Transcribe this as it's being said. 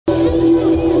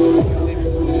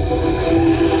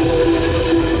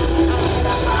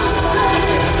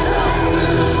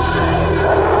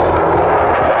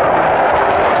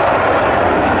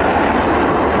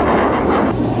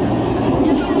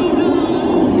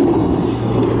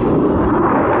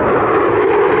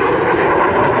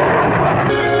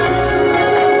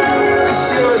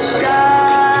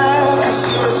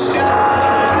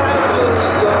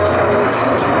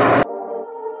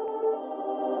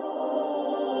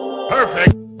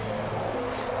Perfect.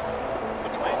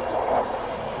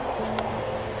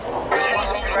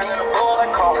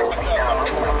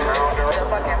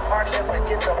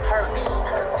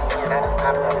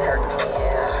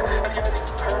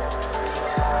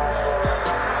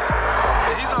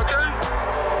 He's okay.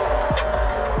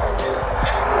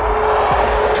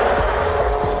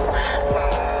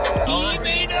 He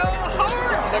made a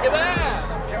heart. Look at that.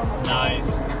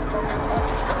 Nice.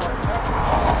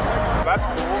 That's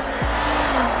cool.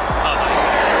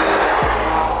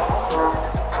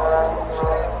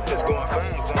 It's going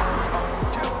fast, though.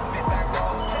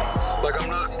 Like I'm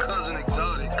not cousin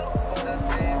exotic.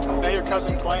 Now your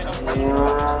cousin playing him.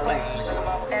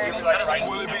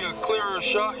 Will it be a clearer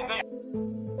shot, you think?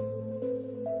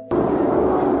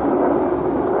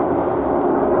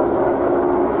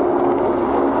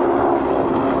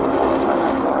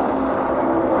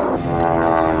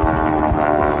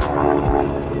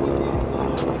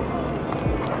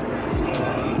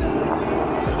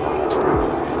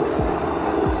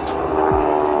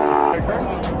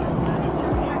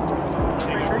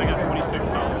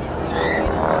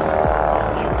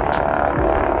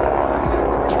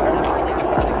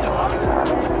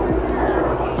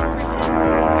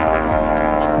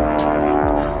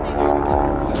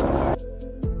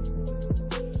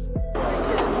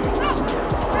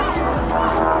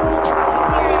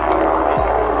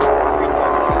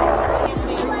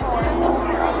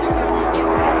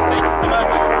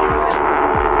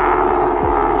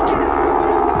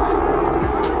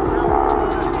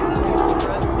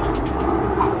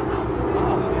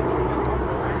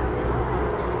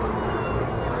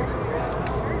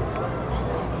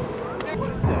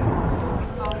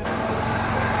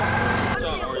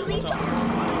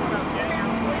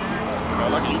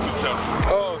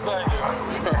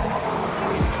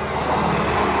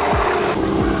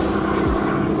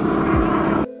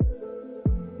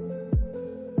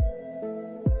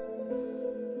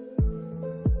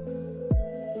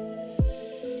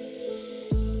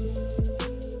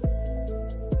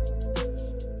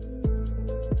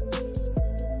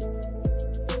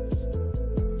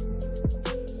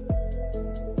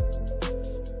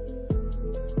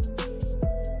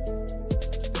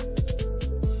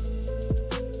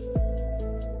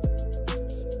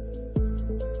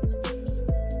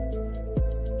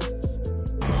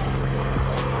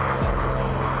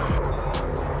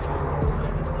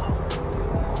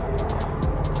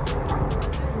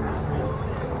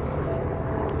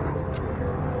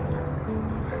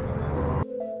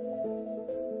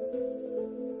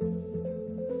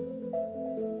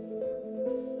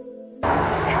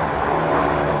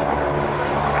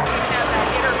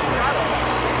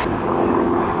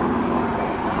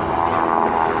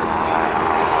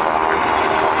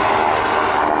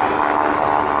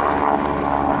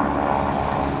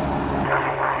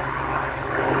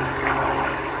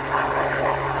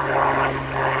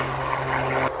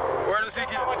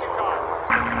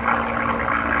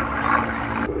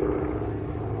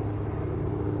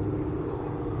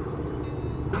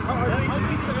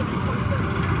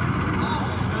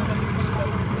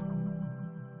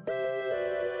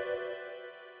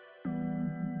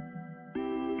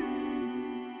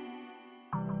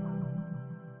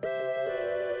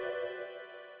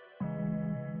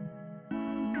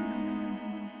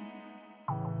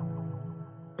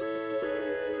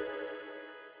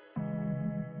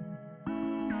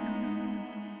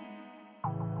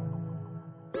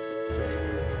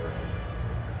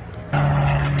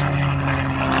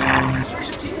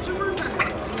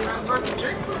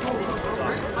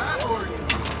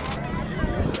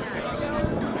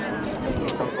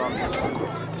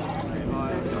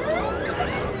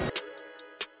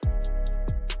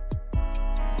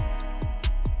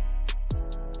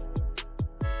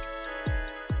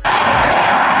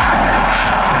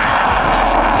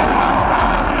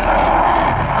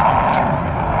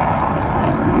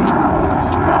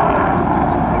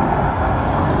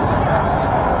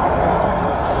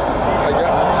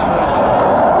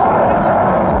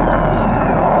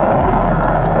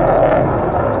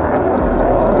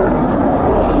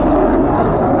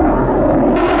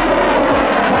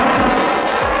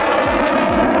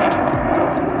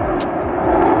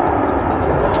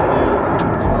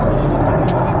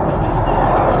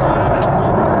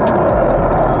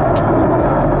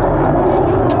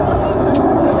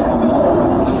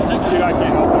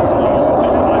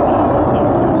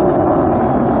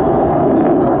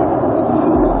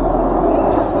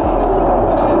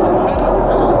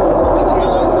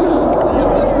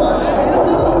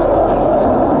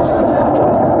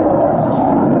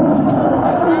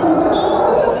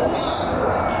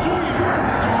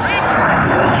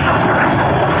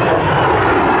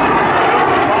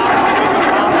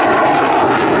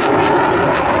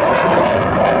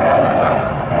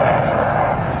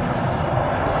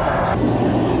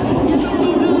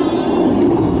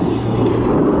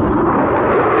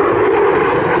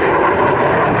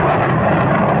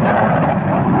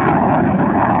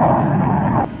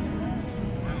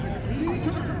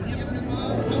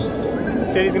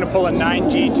 pull a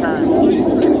 9G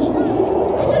turn.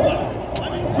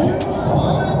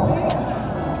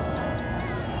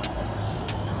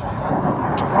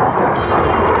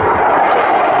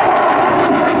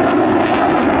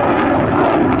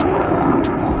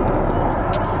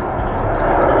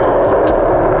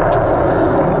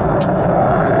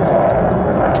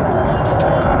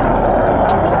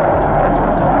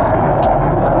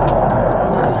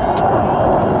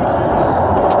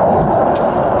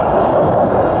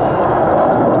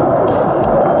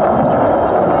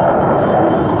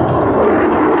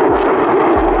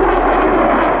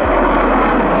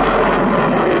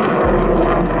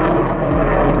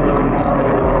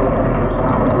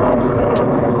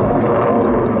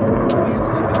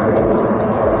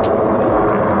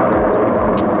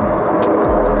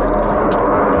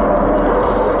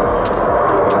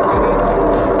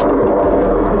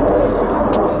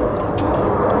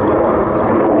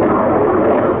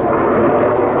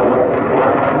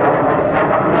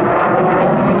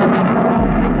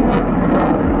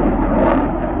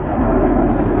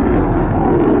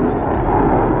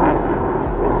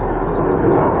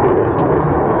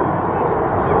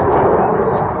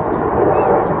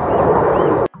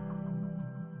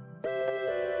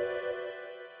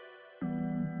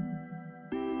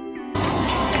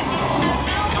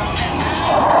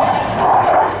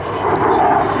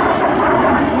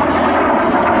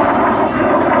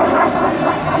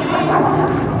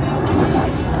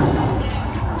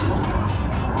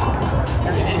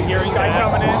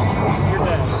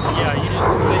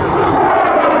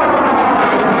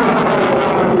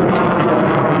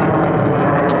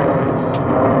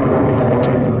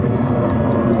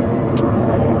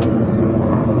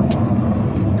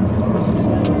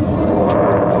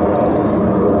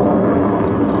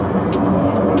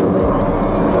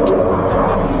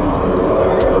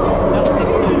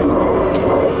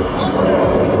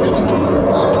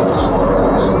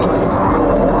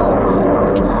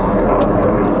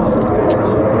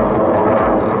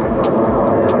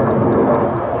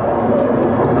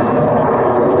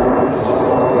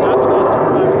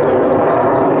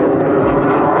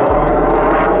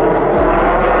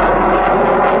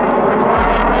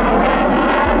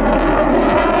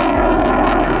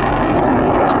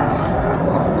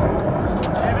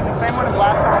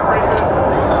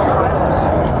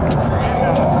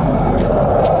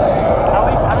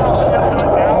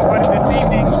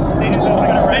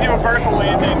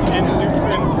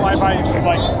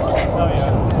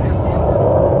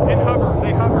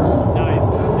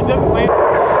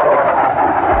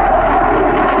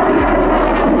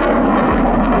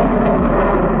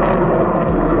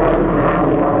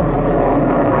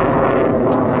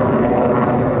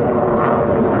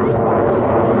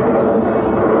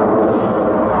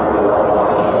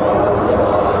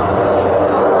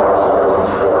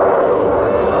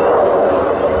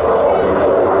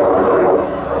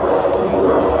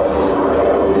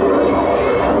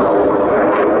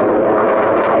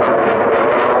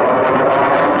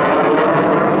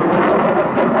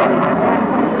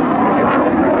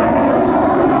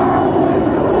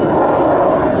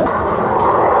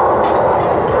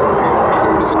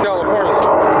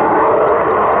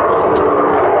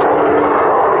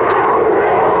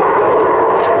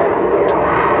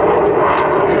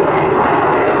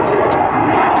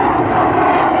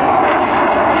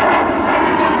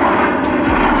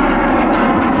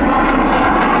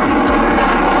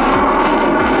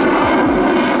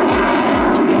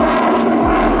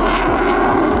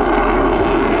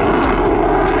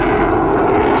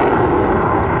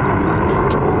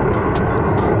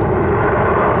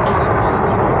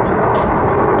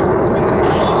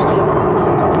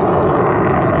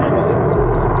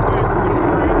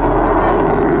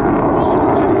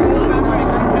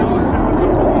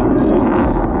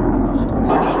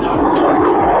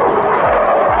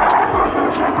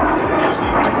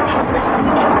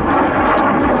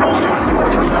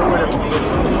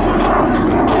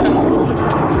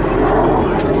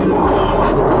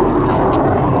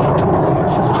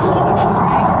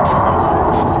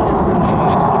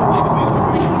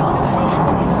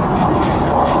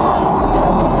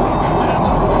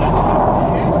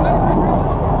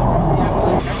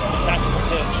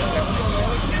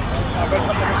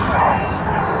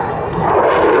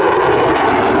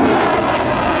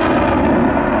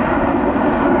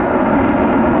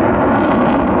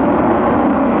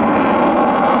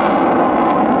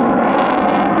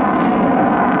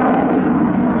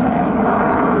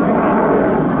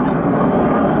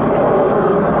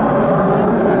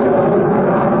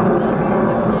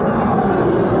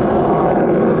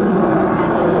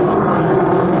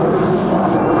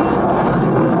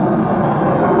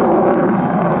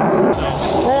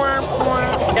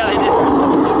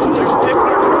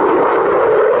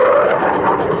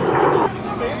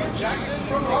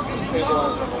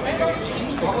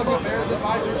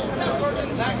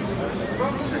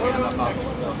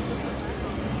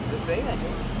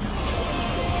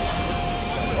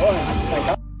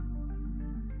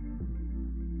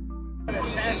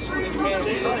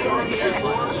 Now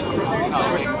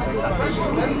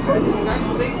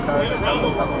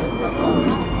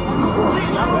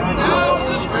is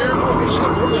this rare formation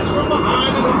approaches from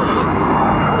behind and over.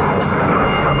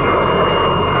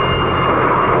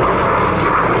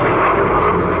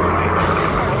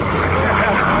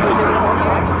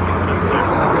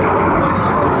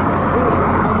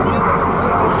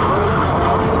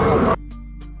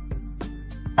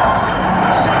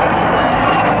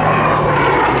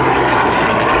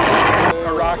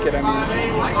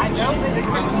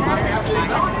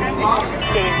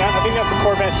 I think that's a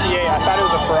Corvette CA. I thought it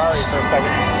was a Ferrari for a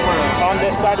second. On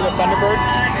this side of the Thunderbirds.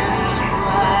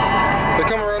 They're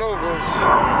coming right over us.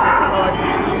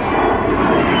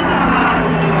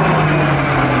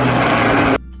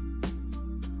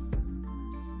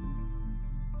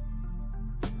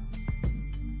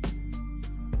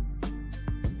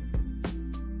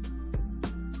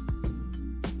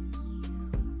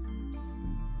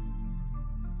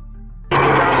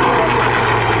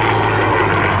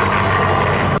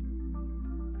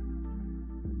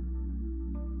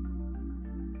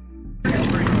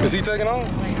 Is he taking off?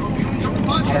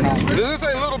 I don't know. Does it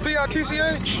say little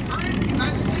B-I-T-C-H?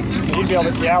 You'd be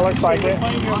able to, yeah, it looks like it.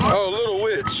 Oh, little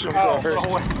witch. I'm sorry.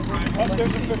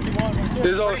 There's a 51.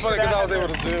 It's always funny because I was able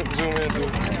to zoom into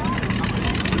it.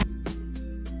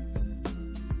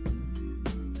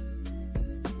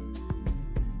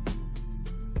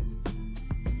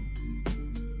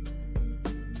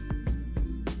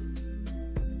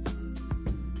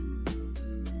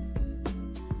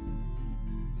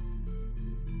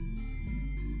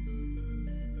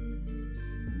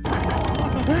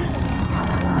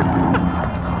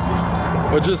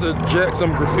 Or just eject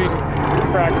some graffiti.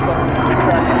 Crack something.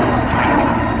 Crack.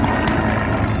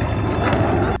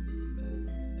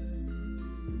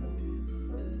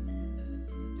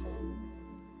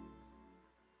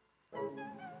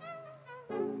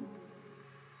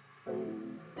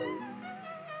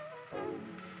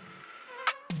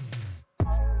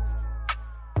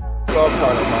 Golf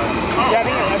cart of mine. Yeah, I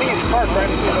think it's parked right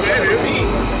between the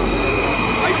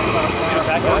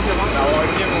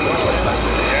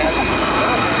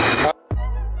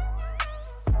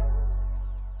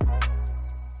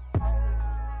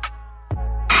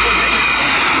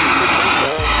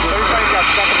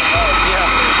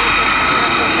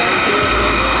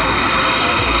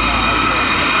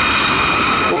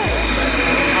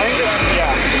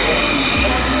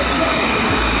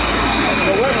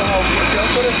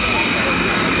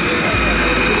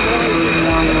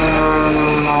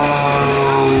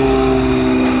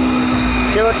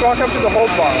Let's walk up to the hold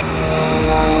bar.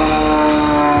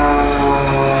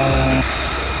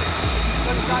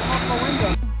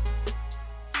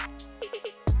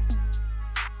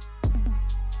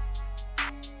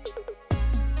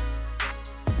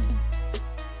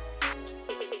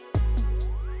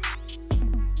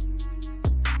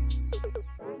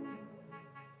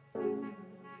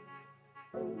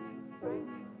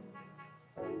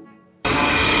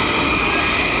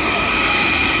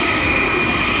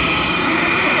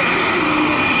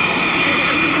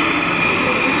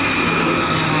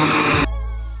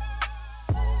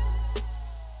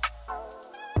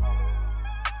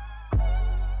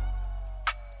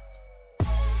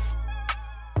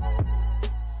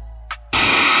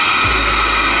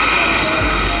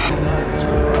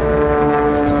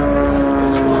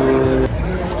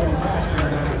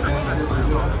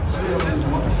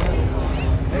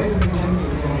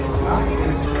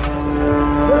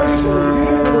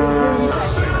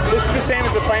 This is the same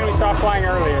as the plane we saw flying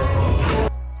earlier.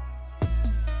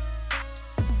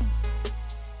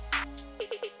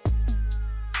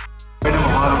 A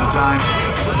lot of the time, a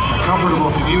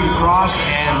comfortable commute across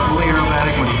and fully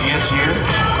aerobatic when he gets here.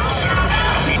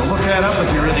 So look that up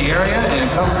if you're in the area and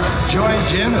come join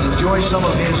Jim and enjoy some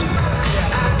of his.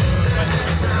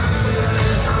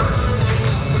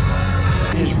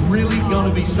 It's really going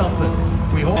to be something.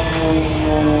 We hope.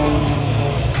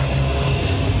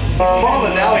 He's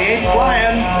falling now, he ain't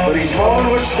flying, but he's falling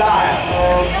with style.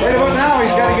 Right about now,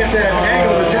 he's got to get that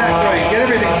angle of attack right. Get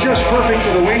everything just perfect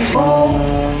for the wings.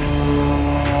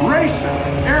 Racer,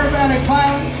 aerobatic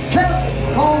pilot,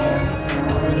 Kevin Cole.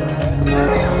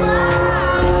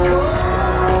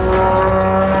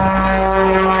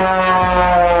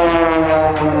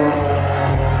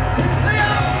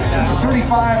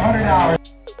 3,500 hours.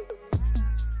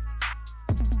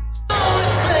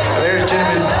 There's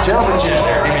Gentleman Jim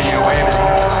there giving you a wave.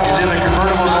 He's in the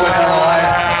convertible going down the line.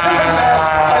 Second fast,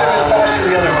 might have been faster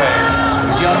the other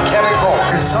way. Young Kevin Cole.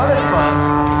 It's fun and fun,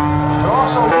 but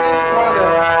also one of the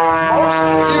most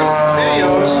viewed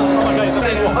videos.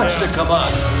 Something wants to come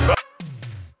on.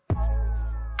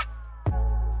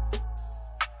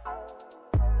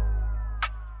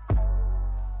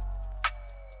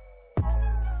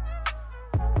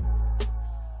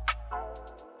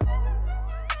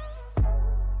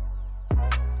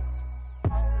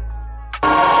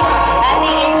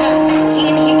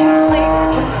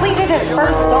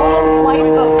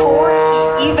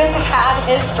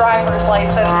 driver's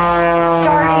license.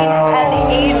 Starting at the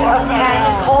age of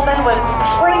 10, Coleman was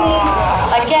training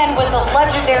again with the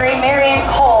legendary Marion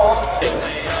Cole.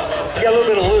 He got a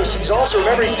little bit of loose. He's also,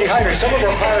 remember, he's dehydrated. Some of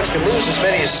our pilots can lose as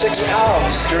many as 6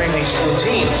 pounds during these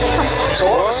routines. So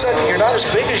all of a sudden, you're not as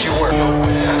big as you were.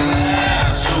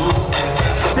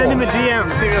 Send him a DM,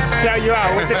 so he'll shout you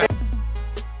out. What did they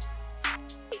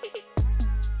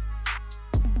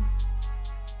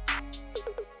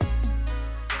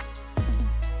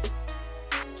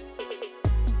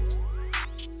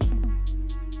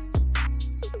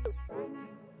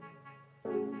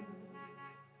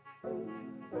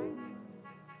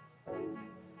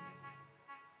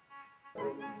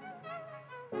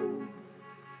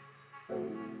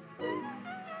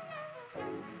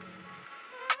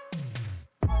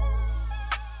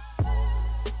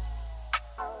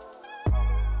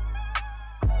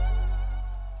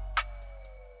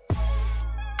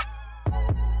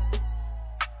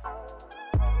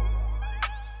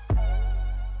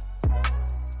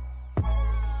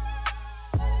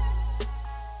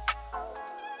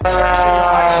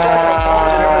High start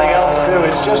controls and everything else too.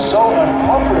 It's just so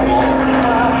uncomfortable.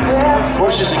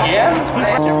 Pushes again.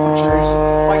 Temperatures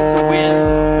fight the wind.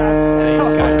 And he's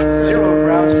got 0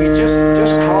 ground speed, just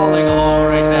crawling along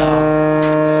right now.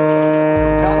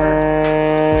 Teller,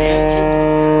 the engine,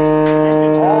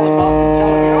 all about the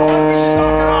teller. You know what? We just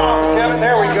knocked it off. Kevin,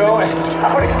 there we go. And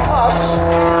down he comes.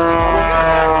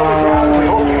 We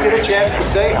hope you get a chance to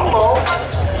say hello.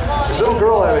 This little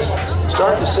girl I was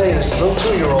starting to say, this little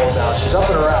 2-year-old now, she's up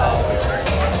and around,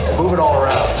 moving all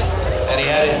around. And he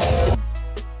had it.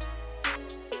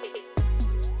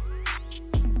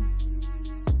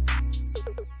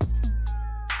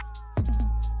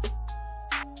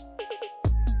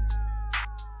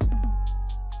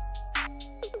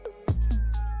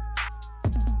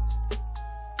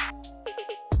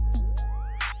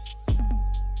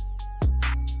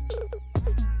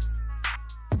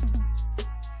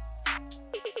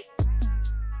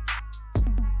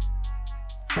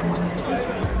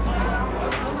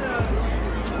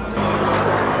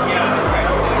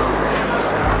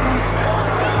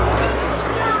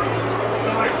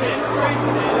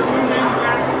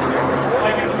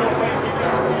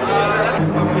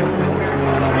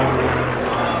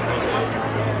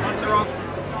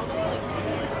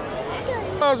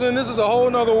 And this is a whole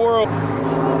nother world.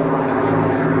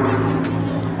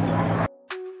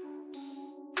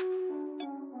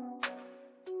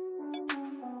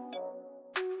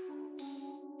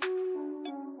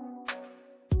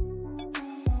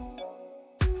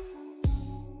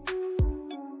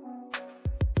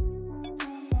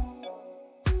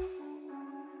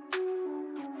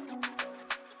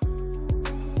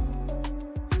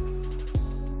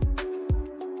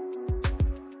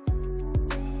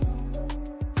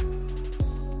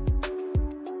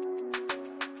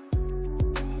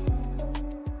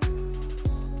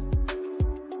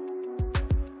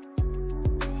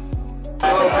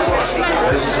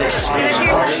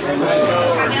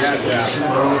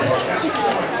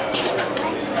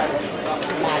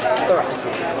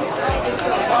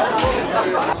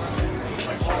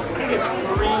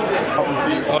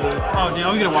 Oh, damn,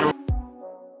 I'm gonna water.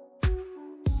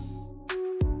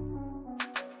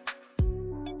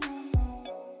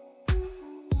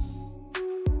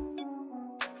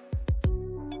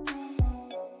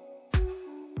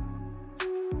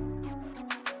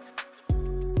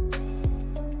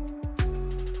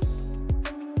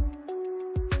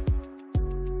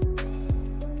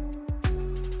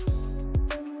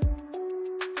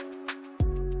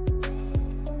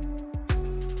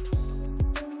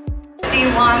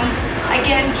 D1s.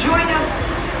 Again, join us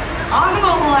on the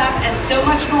mobile app and so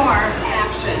much more.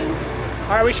 Action.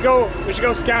 All right, we should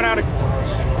go scout out.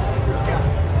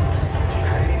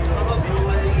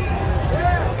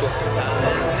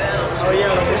 Oh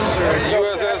yeah,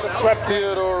 USS swept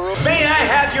Theodore. May I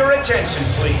have your attention,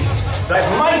 please? As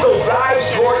Michael drives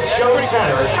toward Show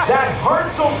Center, that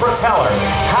Hartzell propeller,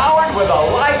 powered with a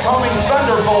Lycoming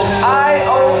Thunderbolt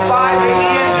I-0580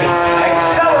 engine,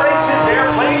 accelerates his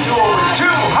airplane to over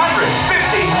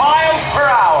 250 miles per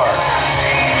hour.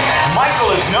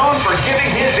 Michael is known for giving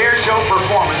his airshow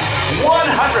performance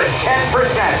 110%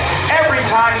 every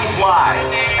time he flies.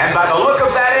 And by the look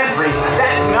of that entry,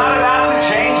 that's not about to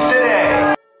change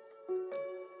today.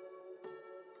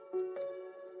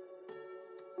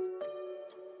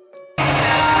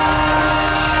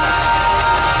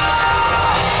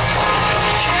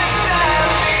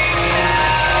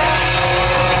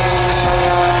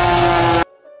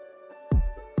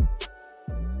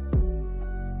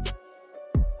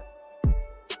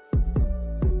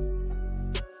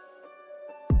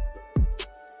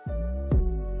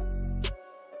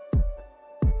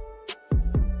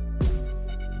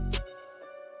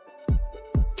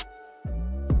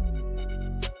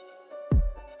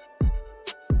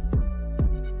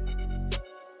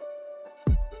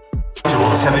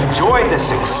 Have enjoyed the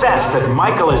success that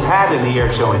Michael has had in the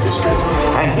airshow industry,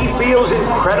 and he feels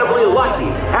incredibly lucky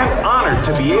and honored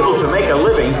to be able to make a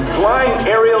living flying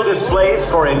aerial displays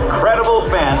for incredible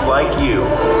fans like you.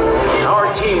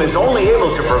 Our team is only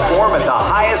able to perform at the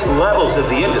highest levels of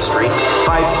the industry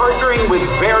by partnering with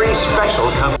very special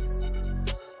companies.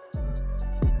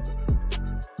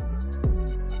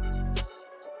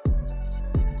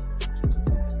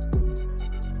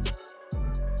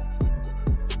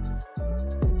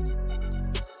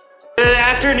 Good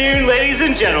afternoon, ladies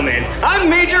and gentlemen. I'm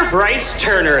Major Bryce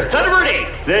Turner, Thunderbird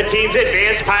 8, the team's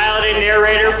advanced pilot and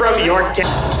narrator from Yorktown.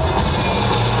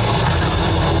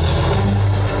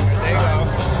 There you go.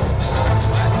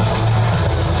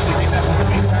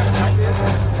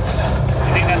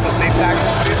 You think that's a safe taxi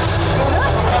speed?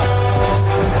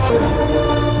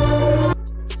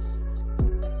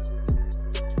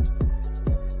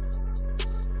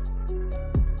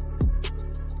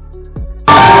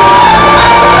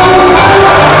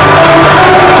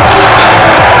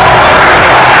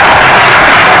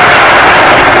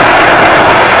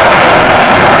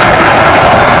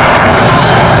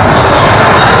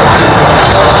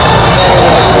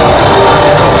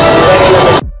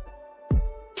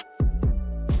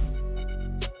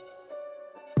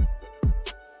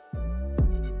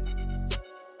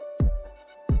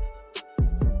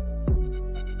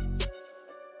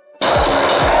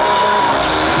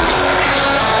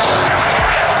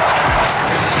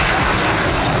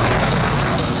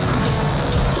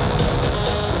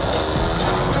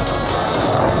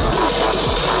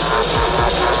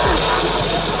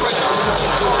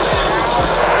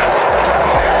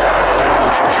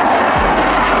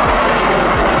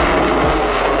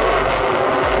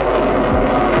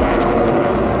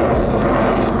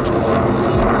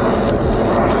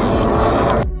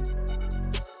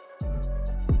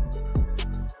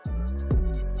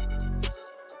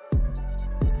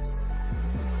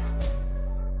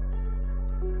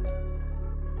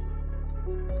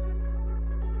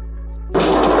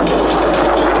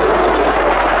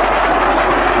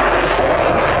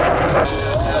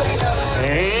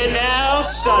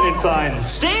 Fun.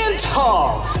 Stand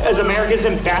tall as America's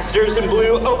ambassadors in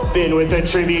blue open with a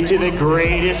tribute to the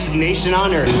greatest nation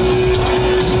on earth.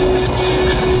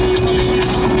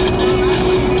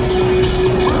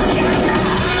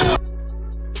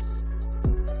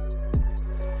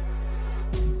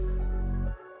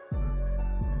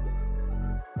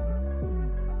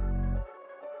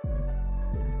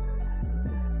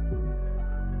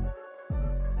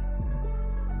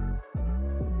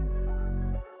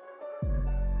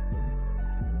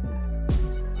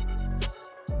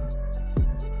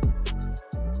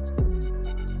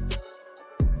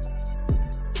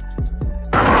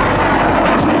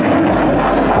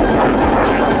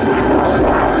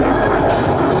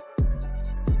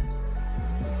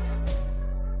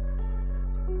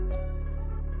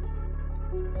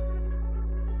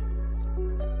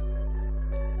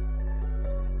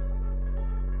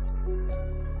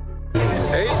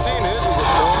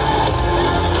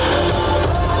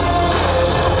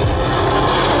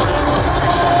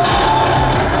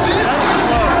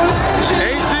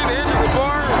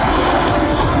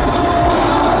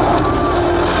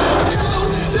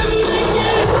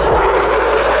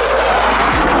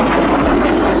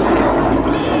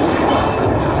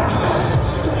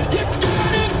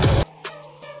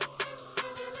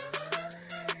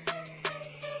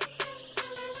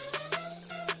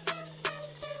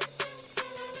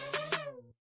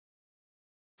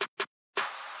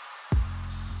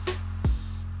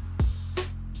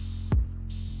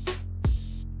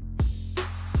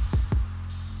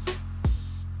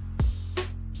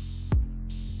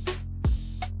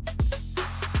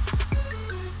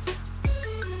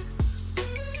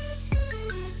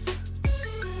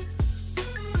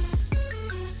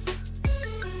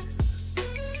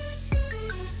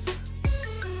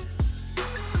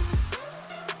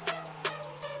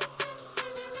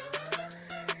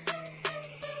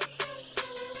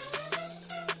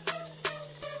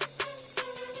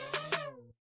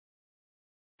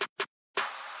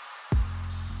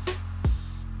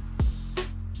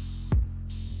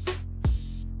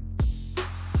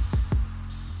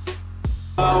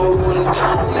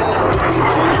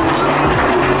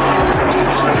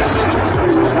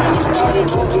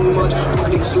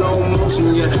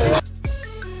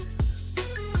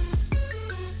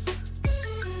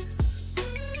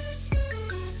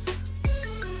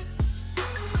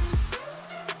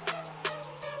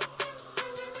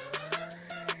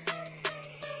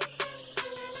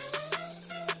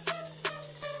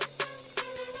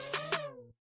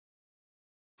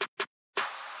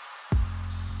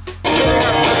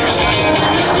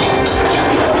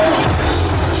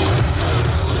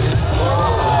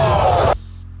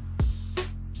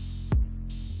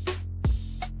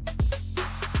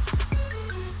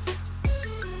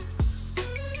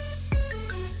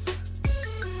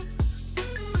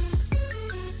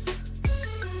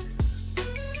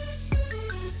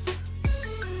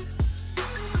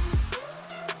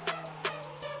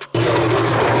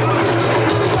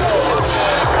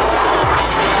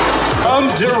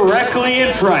 directly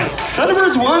in front.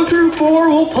 Thunderbirds 1 through 4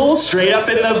 will pull straight up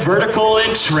in the vertical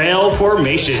and trail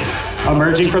formation.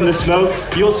 Emerging from the smoke,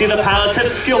 you'll see the pilots have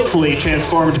skillfully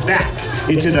transformed back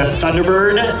into the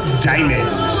Thunderbird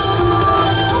Diamond.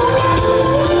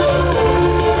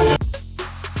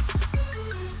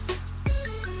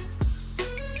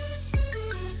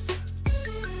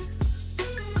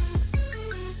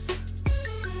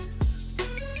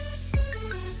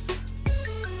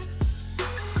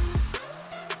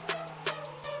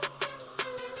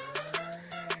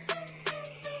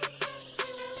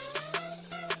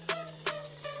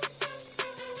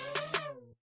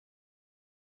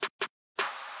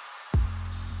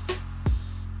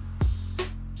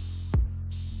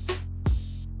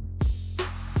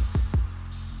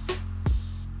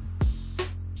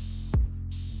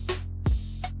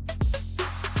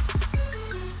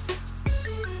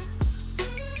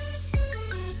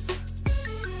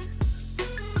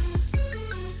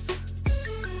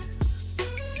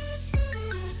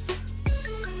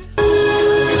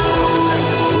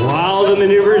 The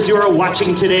maneuvers you are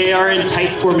watching today are in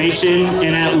tight formation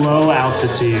and at low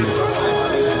altitude.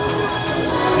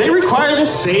 They require the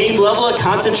same level of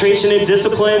concentration and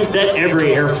discipline that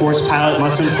every Air Force pilot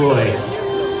must employ,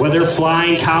 whether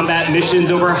flying combat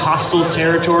missions over hostile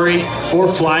territory or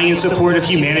flying in support of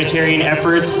humanitarian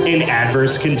efforts in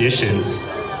adverse conditions.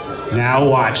 Now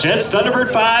watch as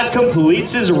Thunderbird 5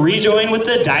 completes his rejoin with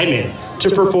the Diamond to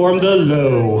perform the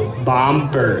low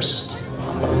bomb burst.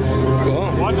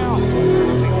 What now?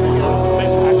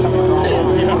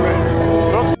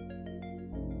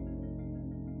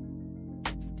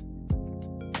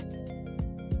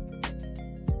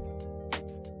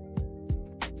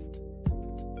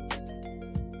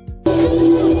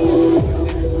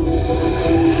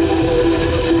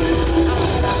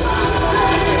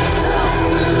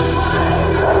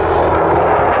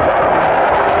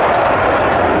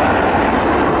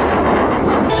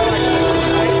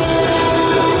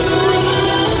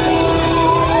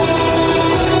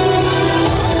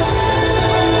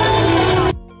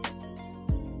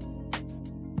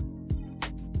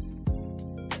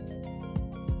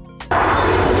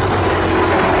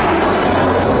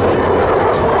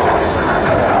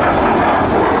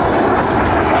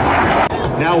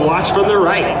 Now watch from the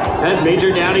right as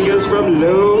Major Downey goes from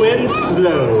low and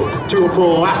slow to a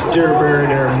full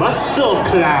afterburner muscle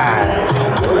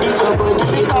climb.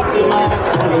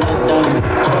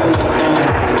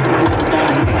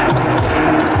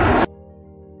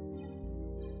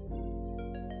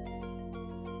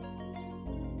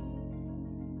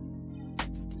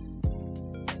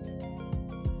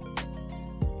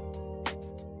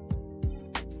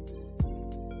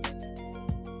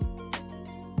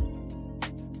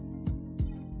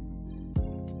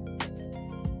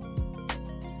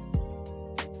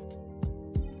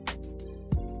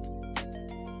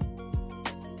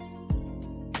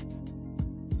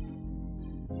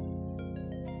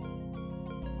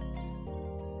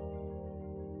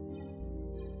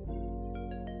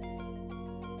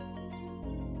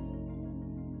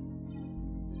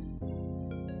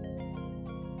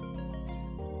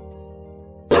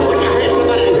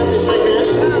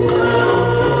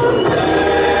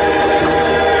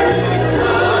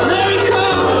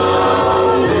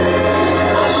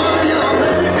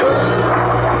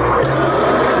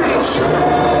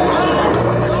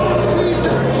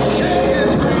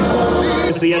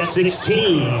 The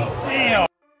F16.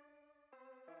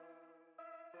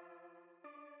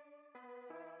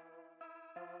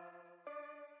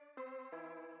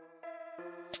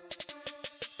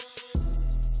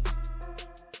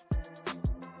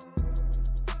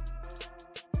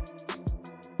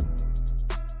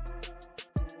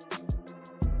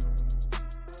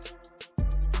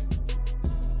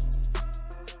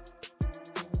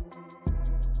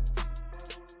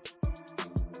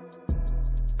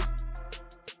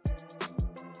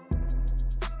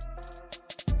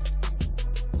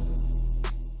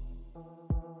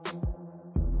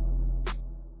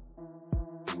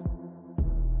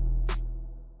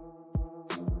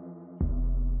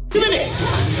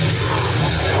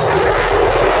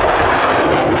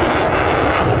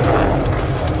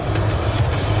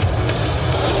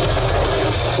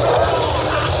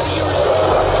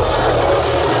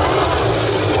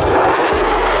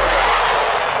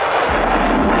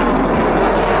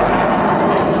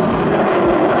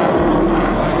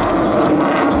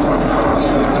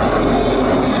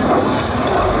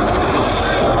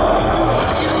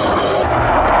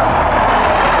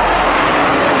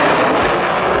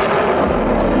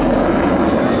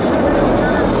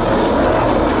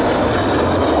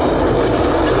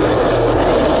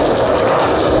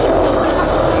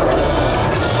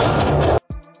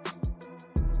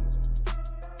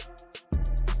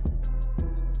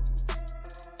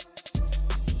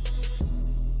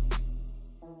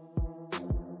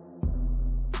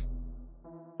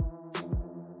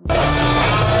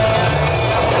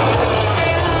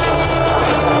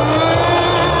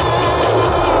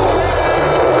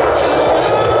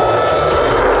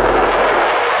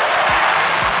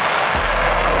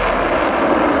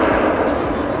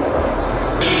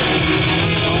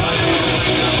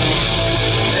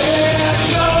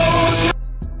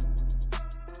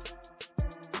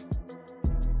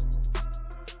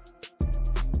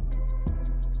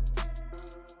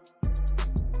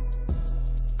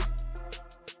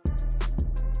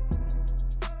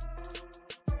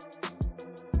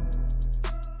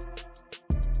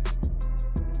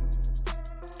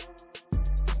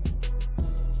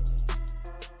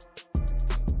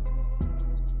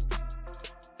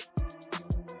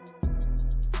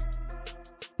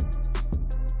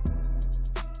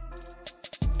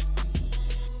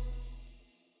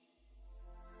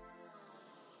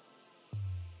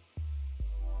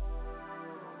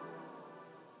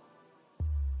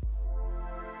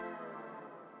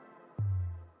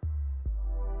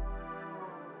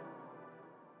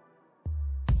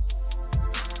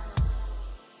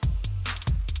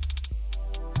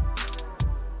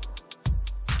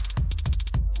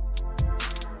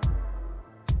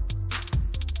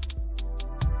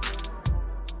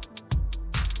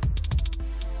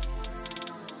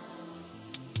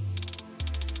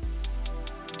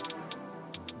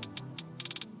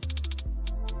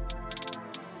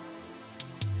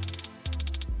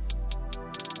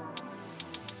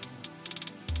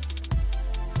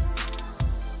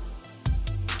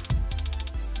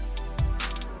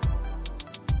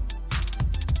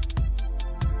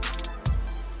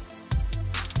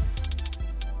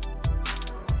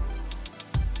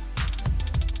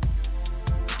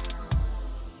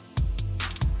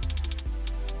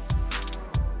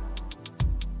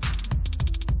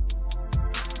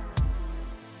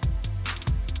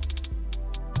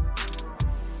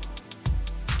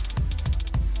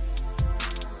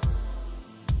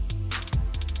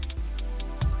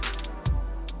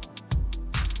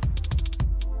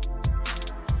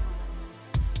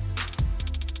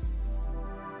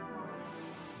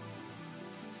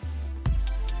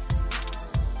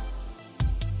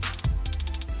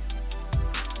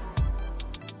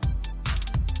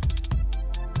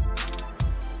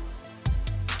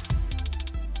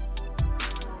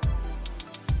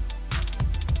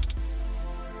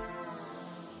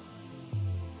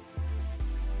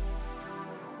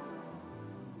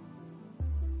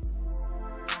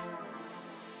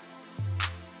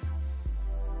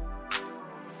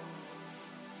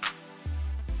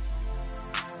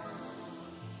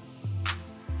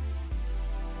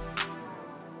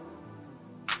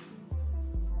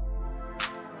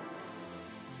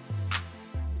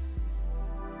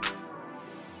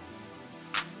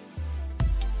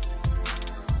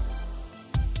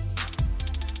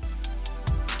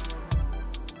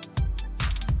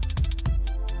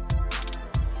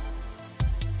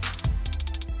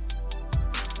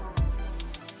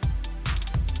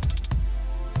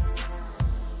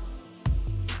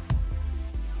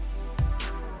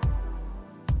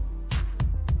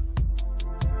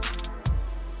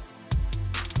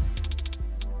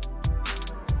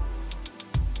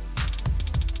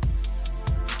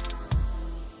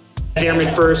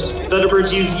 Airmen first,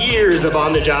 Thunderbirds use years of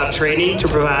on-the-job training to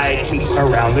provide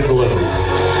around the globe.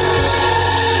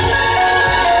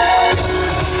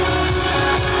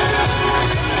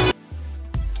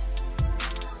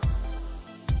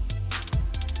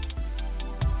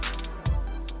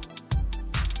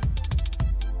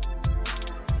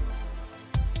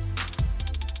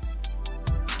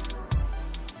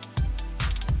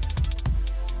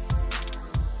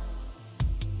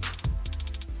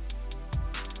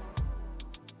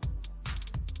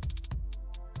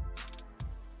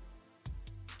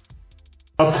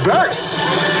 Up first,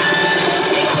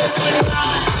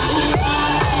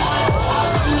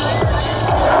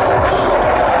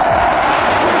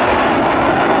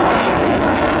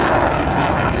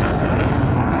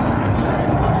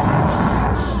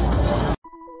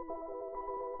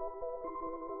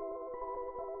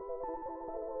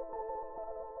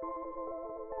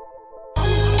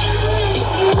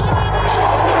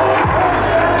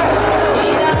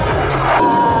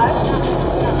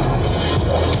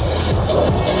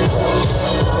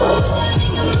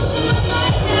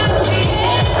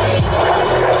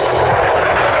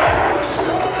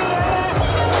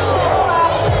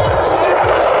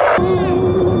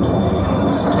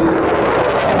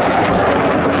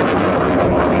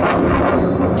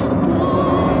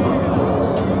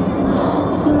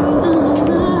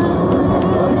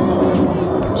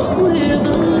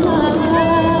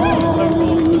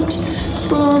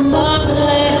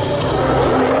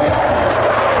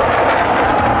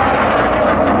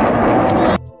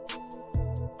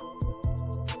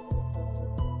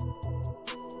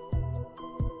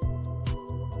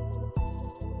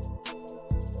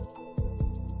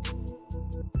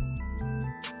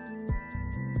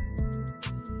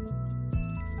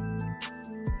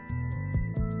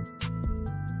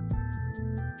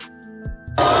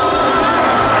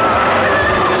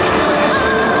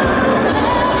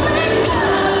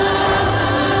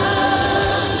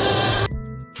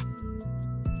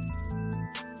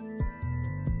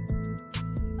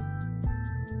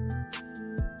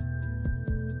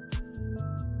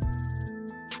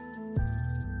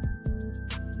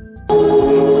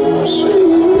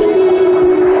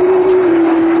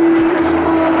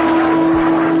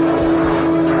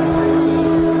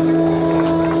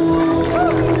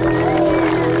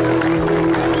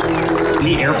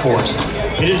 Air Force.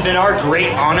 It has been our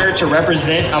great honor to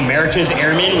represent America's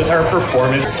Airmen with our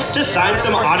performance, to sign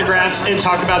some autographs and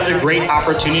talk about the great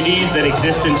opportunities that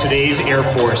exist in today's Air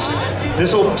Force.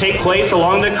 This will take place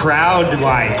along the crowd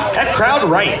line, at crowd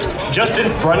right, just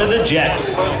in front of the jets.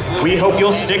 We hope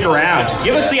you'll stick around.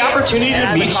 Give us the opportunity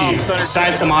to meet you,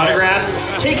 sign some autographs,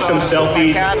 take some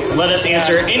selfies, let us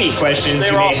answer any questions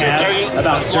you may have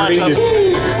about serving this.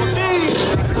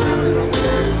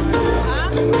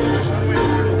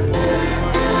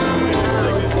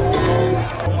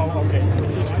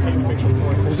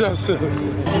 Is that silly?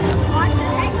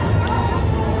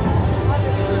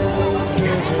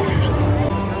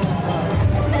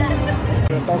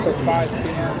 It's also 5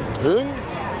 p.m. Really?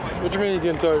 What you mean you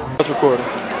getting tired? That's recording.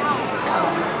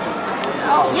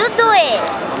 You do it.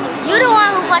 You the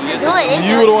one who want to do it.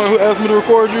 You were the one who asked me to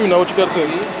record you. Know what you got to say?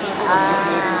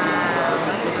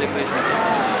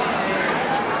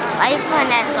 Why you putting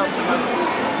that so?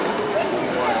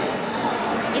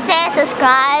 You say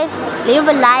subscribe, leave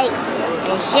a like,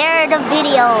 and share the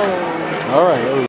video. All right.